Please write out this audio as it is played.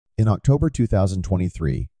In October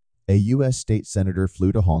 2023, a U.S. state senator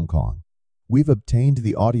flew to Hong Kong. We've obtained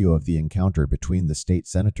the audio of the encounter between the state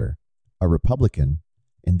senator, a Republican,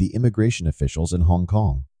 and the immigration officials in Hong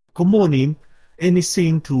Kong. Good morning.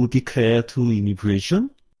 Anything to declare to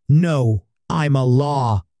immigration? No, I'm a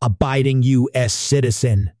law-abiding U.S.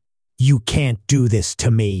 citizen. You can't do this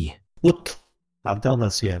to me. What? I've done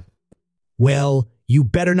this yet. Well, you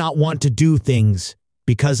better not want to do things,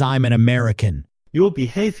 because I'm an American. Your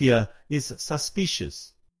behavior is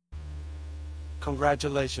suspicious.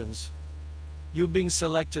 Congratulations. You've been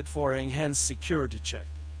selected for an enhanced security check.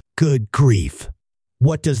 Good grief.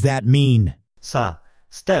 What does that mean? Sir,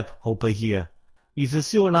 step over here. Is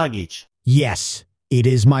this your luggage? Yes, it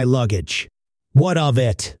is my luggage. What of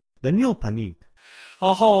it? The new panic.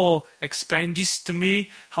 Oh, explain this to me.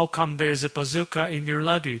 How come there's a bazooka in your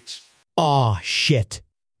luggage? Aw, shit.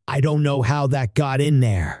 I don't know how that got in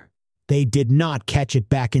there. They did not catch it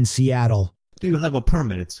back in Seattle. Do you have a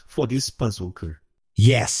permit for this bazooka?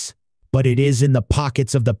 Yes, but it is in the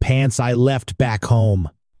pockets of the pants I left back home.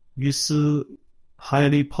 It's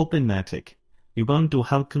highly problematic. You want to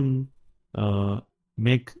help him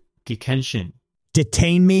make detention.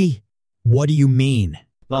 Detain me? What do you mean?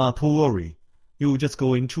 Not to worry. You just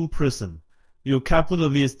go into prison. You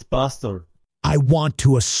capitalist bastard. I want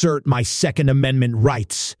to assert my Second Amendment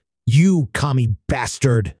rights. You commie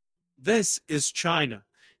bastard. This is China.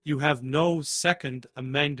 You have no Second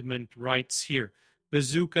Amendment rights here.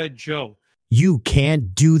 Bazooka Joe. You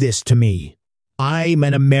can't do this to me. I'm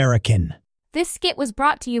an American. This skit was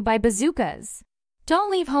brought to you by Bazookas. Don't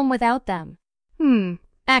leave home without them.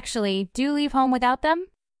 Actually, do leave home without them?